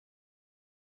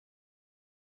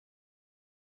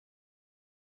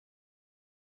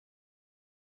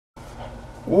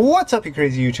What's up, you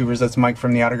crazy YouTubers? That's Mike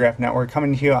from the Autograph Network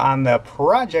coming to you on the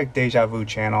Project Deja Vu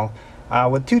channel.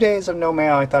 With 2 days of no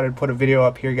mail, I thought I'd put a video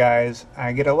up here, guys.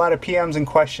 I get a lot of PMs and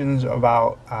questions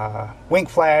about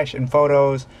Winkflash and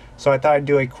photos, so I thought I'd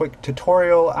do a quick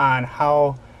tutorial on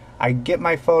how I get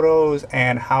my photos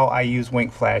and how I use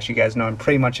Winkflash. You guys know I'm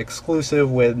pretty much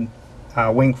exclusive with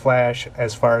Winkflash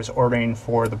as far as ordering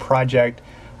for the project.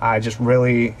 I just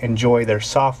really enjoy their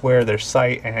software, their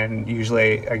site, and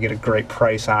usually I get a great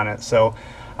price on it. So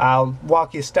I'll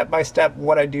walk you step by step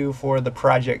what I do for the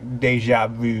Project Deja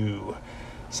Vu.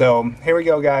 So here we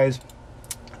go, guys.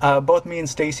 Both me and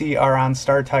Stacy are on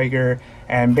StarTiger,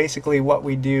 and basically what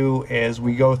we do is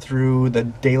we go through the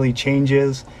daily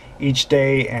changes each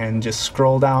day and just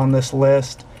scroll down this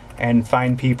list and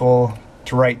find people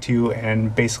to write to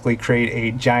and basically create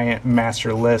a giant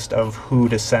master list of who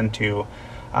to send to.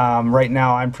 Right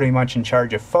now I'm pretty much in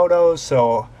charge of photos,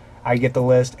 so I get the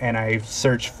list and I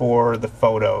search for the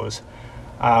photos.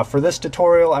 For this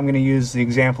tutorial I'm going to use the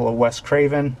example of Wes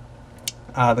Craven.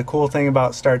 The cool thing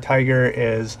about StarTiger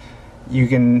is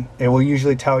it will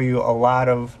usually tell you a lot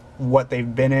of what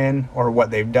they've been in or what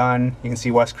they've done. You can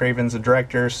see Wes Craven's the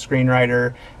director,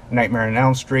 screenwriter, Nightmare on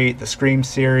Elm Street, the Scream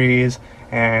series,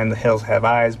 and The Hills Have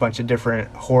Eyes, bunch of different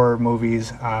horror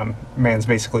movies. Man's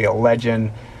basically a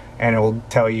legend. And it will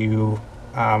tell you,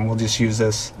 we'll just use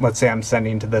this, let's say I'm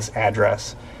sending to this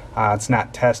address. It's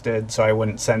not tested, so I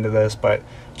wouldn't send to this, but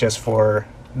just for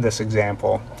this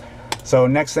example. So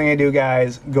next thing I do,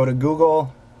 guys, go to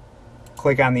Google,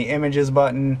 click on the images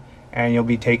button, and you'll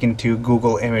be taken to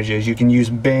Google Images. You can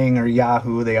use Bing or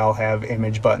Yahoo, they all have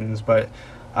image buttons, but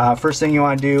first thing you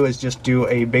want to do is just do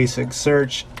a basic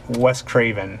search, Wes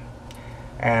Craven.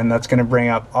 And that's going to bring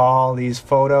up all these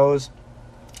photos.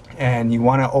 And you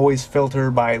want to always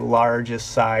filter by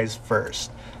largest size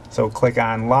first. So click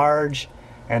on large,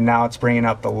 and now it's bringing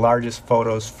up the largest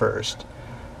photos first.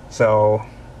 So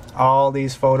all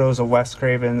these photos of Wes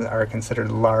Craven are considered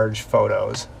large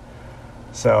photos.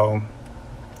 So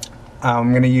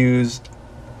I'm going to use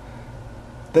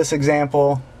this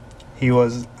example. He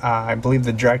was, I believe,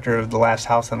 the director of The Last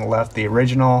House on the Left, the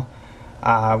original.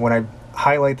 When I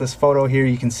highlight this photo here,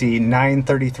 you can see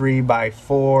 933 by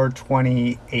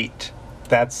 428.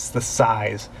 That's the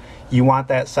size. You want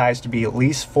that size to be at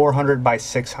least 400 by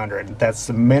 600. That's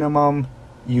the minimum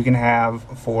you can have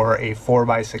for a 4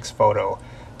 by 6 photo.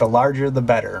 The larger the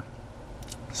better.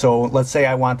 So let's say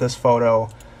I want this photo.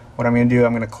 What I'm going to do,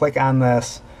 I'm going to click on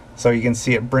this so you can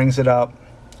see it brings it up.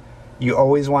 You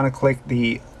always want to click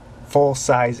the full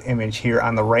size image here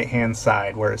on the right hand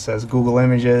side where it says Google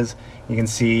Images. You can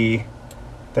see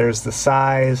there's the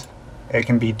size. It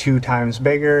can be 2 times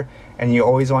bigger, and you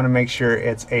always want to make sure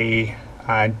it's a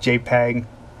JPEG,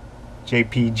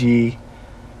 JPG.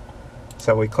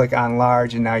 So we click on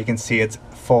large, and now you can see it's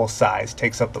full size,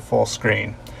 takes up the full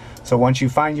screen. So once you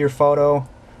find your photo,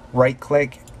 right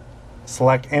click,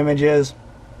 select images,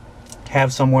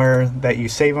 have somewhere that you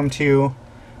save them to.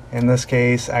 In this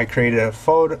case, I created a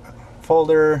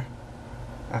folder.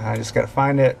 I just got to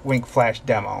find it, Winkflash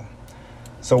demo.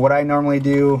 So what I normally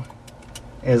do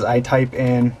is I type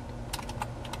in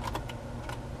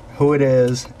who it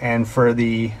is, and for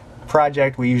the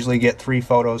project we usually get 3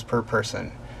 photos per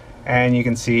person. And you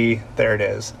can see there it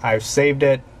is. I've saved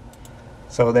it,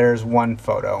 so there's 1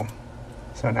 photo.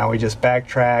 So now we just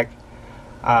backtrack.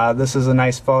 This is a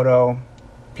nice photo.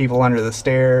 People under the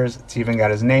stairs. It's even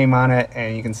got his name on it,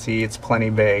 and you can see it's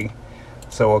plenty big.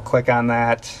 So we'll click on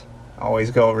that. Always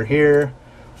go over here,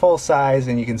 full size,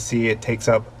 and you can see it takes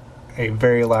up a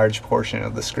very large portion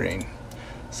of the screen.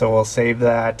 So we'll save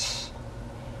that.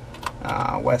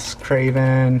 Wes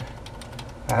Craven,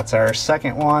 that's our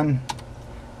second one.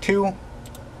 2.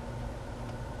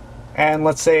 And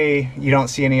let's say you don't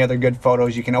see any other good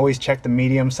photos, you can always check the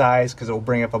medium size because it will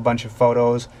bring up a bunch of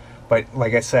photos. But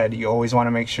like I said, you always want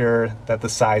to make sure that the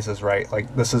size is right.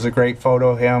 Like, this is a great photo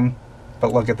of him,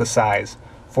 but look at the size.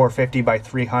 450 by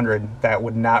 300, that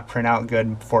would not print out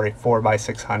good for a 4 by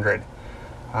 600.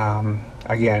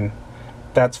 Again,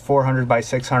 that's 400 by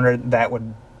 600. That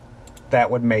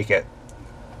would make it.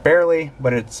 Barely,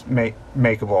 but it's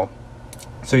makeable.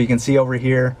 So you can see over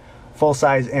here, full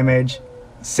size image,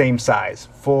 same size,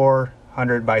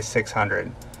 400 by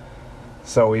 600.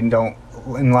 So we don't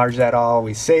enlarge that all.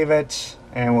 We save it,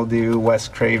 and we'll do Wes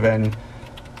Craven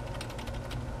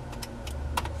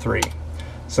 3.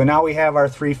 So now we have our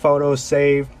 3 photos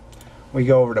saved. We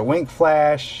go over to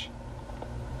Winkflash,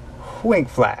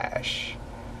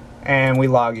 and we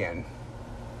log in.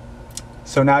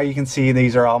 So now you can see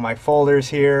these are all my folders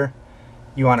here.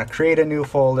 You want to create a new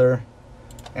folder,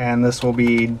 and this will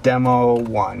be demo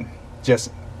 1.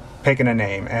 Just picking a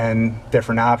name, and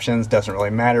different options, doesn't really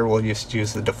matter, we'll just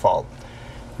use the default.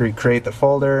 Recreate the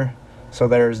folder. So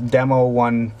there's demo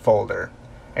 1 folder,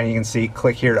 and you can see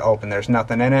click here to open. There's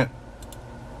nothing in it.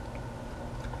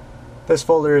 This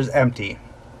folder is empty.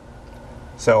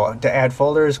 So to add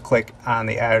folders, click on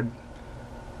the add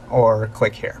or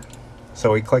click here.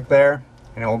 So we click there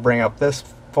and it will bring up this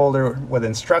folder with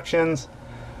instructions.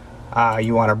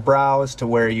 You want to browse to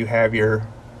where you have your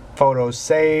photos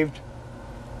saved,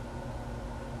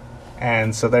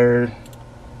 and so there,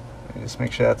 let me just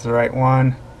make sure that's the right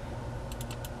one.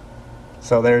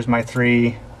 So there's my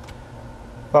 3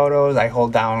 photos. I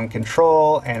hold down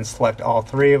Control and select all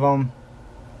 3 of them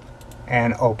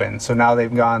and open. So now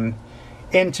they've gone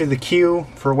into the queue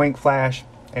for Winkflash,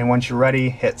 and once you're ready,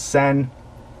 hit send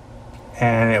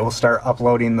and it will start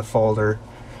uploading the folder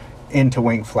into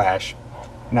Winkflash.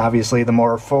 And obviously the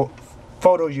more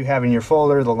photos you have in your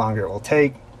folder, the longer it will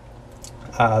take.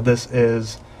 This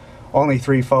is only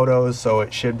 3 photos, so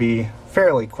it should be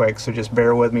fairly quick, so just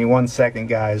bear with me 1 second,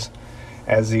 guys,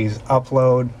 as these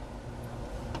upload.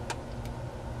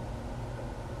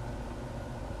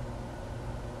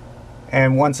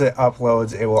 And once it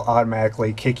uploads, it will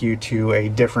automatically kick you to a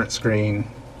different screen.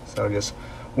 So just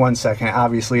 1 second.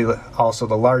 Obviously, also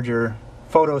the larger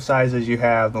photo sizes you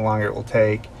have, the longer it will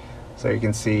take. So you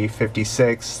can see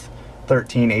 56,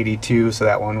 1382, so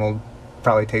that one will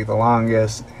probably take the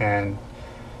longest, and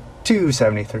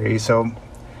 273. So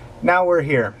now we're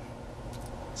here.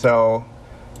 So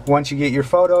once you get your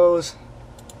photos,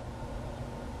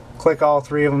 click all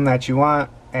 3 of them that you want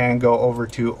and go over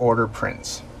to order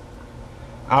prints.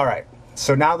 Alright,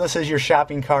 so now this is your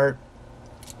shopping cart.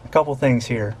 A couple things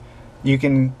here. You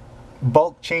can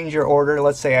bulk change your order.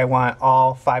 Let's say I want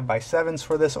all 5x7s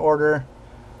for this order.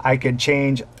 I could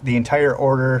change the entire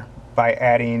order by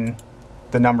adding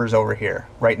the numbers over here.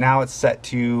 Right now it's set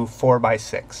to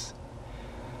 4x6.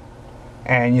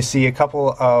 And you see a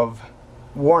couple of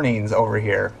warnings over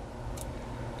here.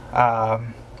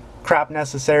 Crop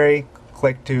necessary,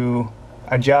 click to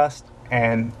adjust,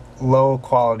 and low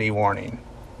quality warning.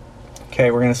 Okay,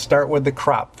 we're going to start with the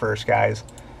crop first, guys.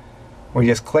 We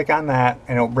just click on that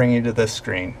and it'll bring you to this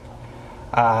screen.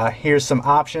 Here's some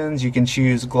options. You can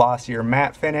choose glossy or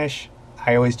matte finish.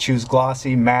 I always choose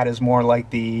glossy. Matte is more like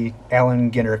the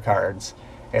Allen Ginter cards.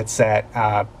 It's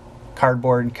that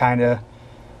cardboard kind of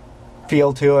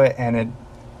feel to it, and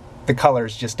the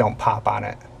colors just don't pop on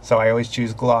it. So I always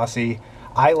choose glossy.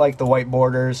 I like the white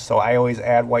borders, so I always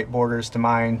add white borders to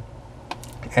mine.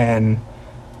 And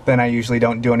then I usually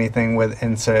don't do anything with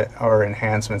inset or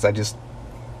enhancements. I just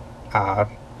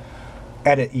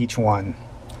edit each one.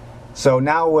 So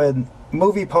now with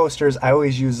movie posters, I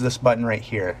always use this button right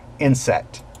here,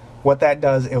 inset. What that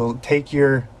does, it will take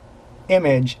your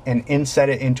image and inset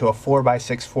it into a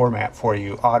 4x6 format for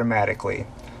you automatically.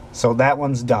 So that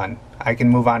one's done. I can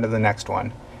move on to the next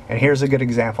one. And here's a good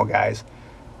example, guys.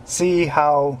 See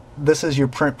how this is your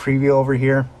print preview over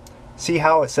here? See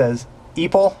how it says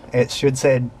Eeple? It should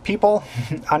say people.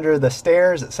 Under the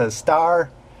stairs it says star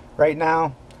right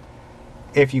now.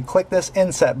 If you click this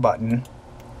inset button,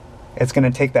 it's going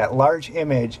to take that large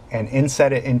image and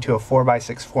inset it into a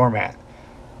 4x6 format.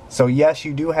 So yes,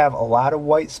 you do have a lot of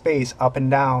white space up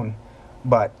and down,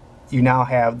 but you now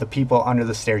have the people under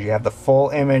the stairs. You have the full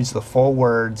image, the full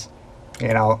words.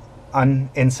 You know,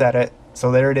 uninset it.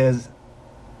 So there it is,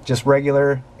 just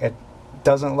regular. It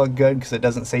doesn't look good because it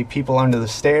doesn't say people under the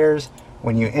stairs.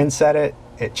 When you inset it,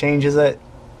 it changes it,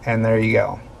 and there you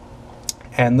go.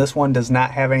 And this one does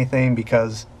not have anything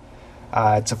because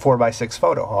it's a 4x6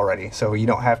 photo already, so you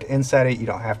don't have to inset it, you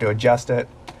don't have to adjust it.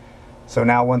 So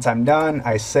now once I'm done,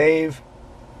 I save,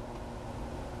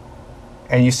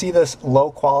 and you see this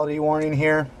low quality warning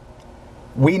here.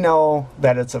 We know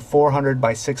that it's a 400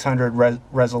 by 600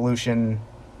 resolution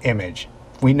image.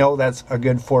 We know that's a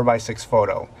good 4x6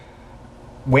 photo.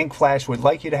 Winkflash would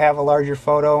like you to have a larger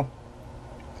photo,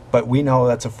 but we know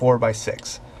that's a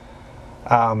 4x6.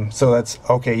 So that's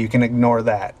okay, you can ignore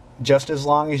that. Just as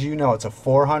long as you know it's a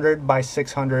 400 by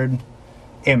 600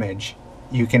 image,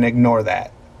 you can ignore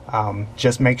that.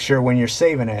 Just make sure when you're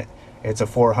saving it, it's a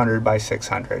 400 by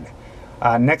 600.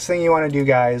 Next thing you want to do,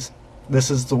 guys, this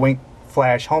is the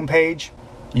Winkflash homepage.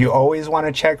 You always want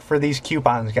to check for these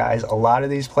coupons, guys. A lot of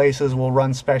these places will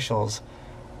run specials.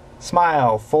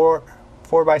 Smile, 4x6,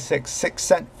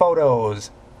 6-cent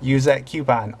photos. Use that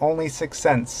coupon, only 6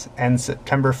 cents, ends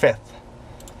September 5th.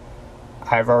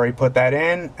 I've already put that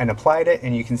in and applied it,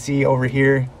 and you can see over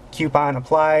here, coupon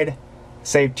applied,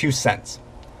 save 2 cents.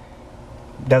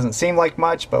 Doesn't seem like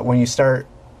much, but when you start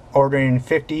ordering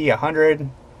 50, 100,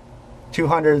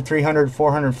 200, 300,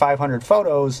 400, 500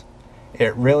 photos,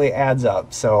 It really adds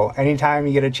up. So anytime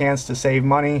you get a chance to save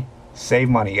money,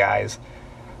 guys.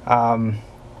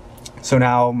 So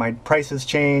now my prices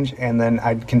change, and then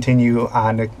I'd continue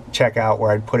on to checkout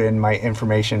where I'd put in my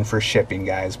information for shipping,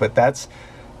 guys. But that's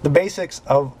the basics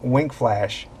of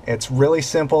Winkflash. It's really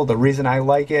simple. The reason I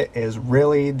like it is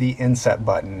really the inset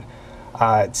button.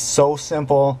 It's so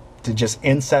simple to just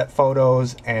inset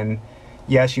photos, and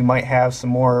yes, you might have some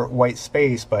more white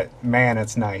space, but man,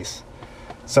 it's nice.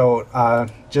 So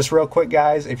just real quick,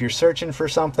 guys, if you're searching for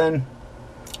something,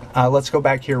 let's go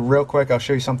back here real quick. I'll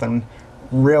show you something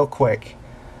real quick.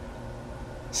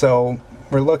 So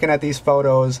we're looking at these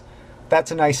photos.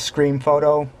 That's a nice screen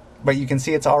photo, but you can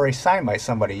see it's already signed by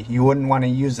somebody. You wouldn't want to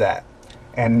use that.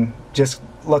 And just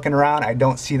looking around, I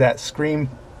don't see that screen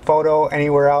photo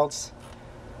anywhere else.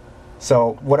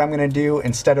 So what I'm going to do,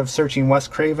 instead of searching Wes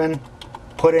Craven,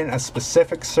 put in a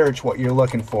specific search what you're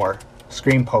looking for.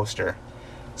 Screen poster.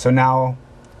 So now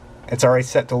it's already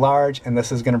set to large, and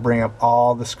this is going to bring up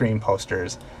all the screen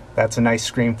posters. That's a nice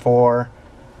screen 4.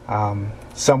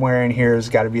 Somewhere in here has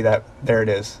got to be that. There it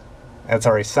is. That's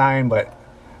already signed, but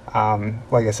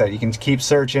like I said, you can keep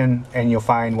searching and you'll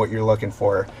find what you're looking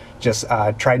for. Just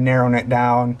try narrowing it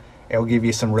down. It'll give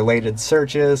you some related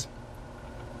searches,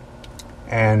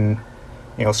 and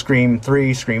you know, Scream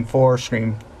 3, Scream 4,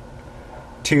 Scream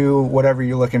 2, whatever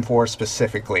you're looking for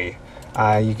specifically.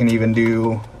 You can even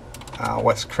do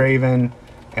Wes Craven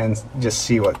and just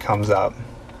see what comes up.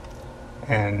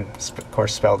 And of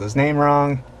course spelled his name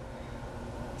wrong,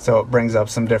 so it brings up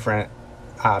some different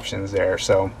options there.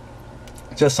 So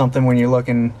just something when you're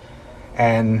looking.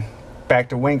 And back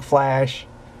to Winkflash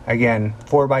again,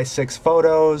 4x6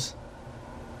 photos.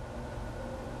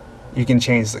 You can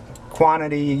change the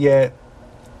quantity you get,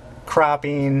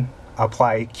 cropping,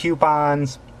 apply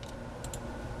coupons.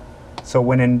 So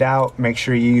when in doubt, make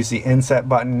sure you use the inset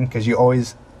button, because you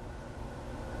always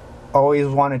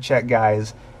want to check,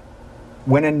 guys.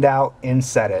 When in doubt,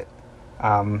 inset it.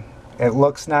 It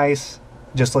looks nice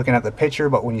just looking at the picture,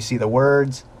 but when you see the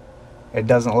words, it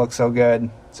doesn't look so good.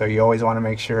 So you always want to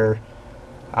make sure,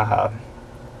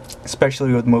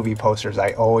 especially with movie posters,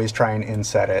 I always try and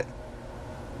inset it.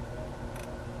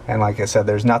 And like I said,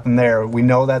 there's nothing there. We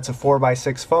know that's a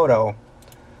 4x6 photo,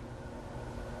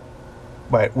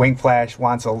 but Winkflash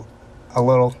wants a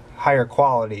little higher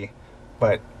quality.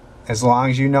 But as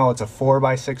long as you know it's a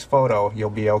 4x6 photo,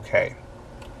 you'll be okay.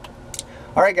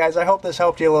 Alright guys, I hope this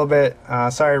helped you a little bit.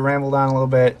 Sorry I rambled on a little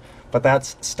bit, but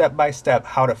that's step by step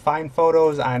how to find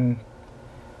photos on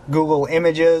Google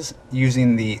Images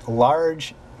using the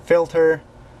large filter,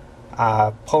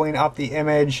 pulling up the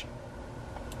image.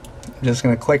 I'm just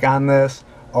going to click on this.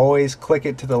 Always click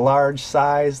it to the large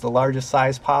size, the largest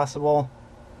size possible.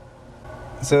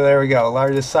 So there we go,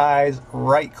 largest size,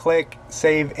 right click,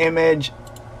 save image,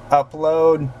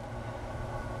 upload,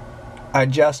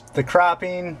 adjust the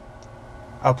cropping,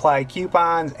 apply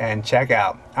coupons, and check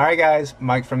out. Alright guys,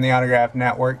 Mike from the Autograph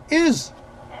Network is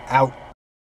out.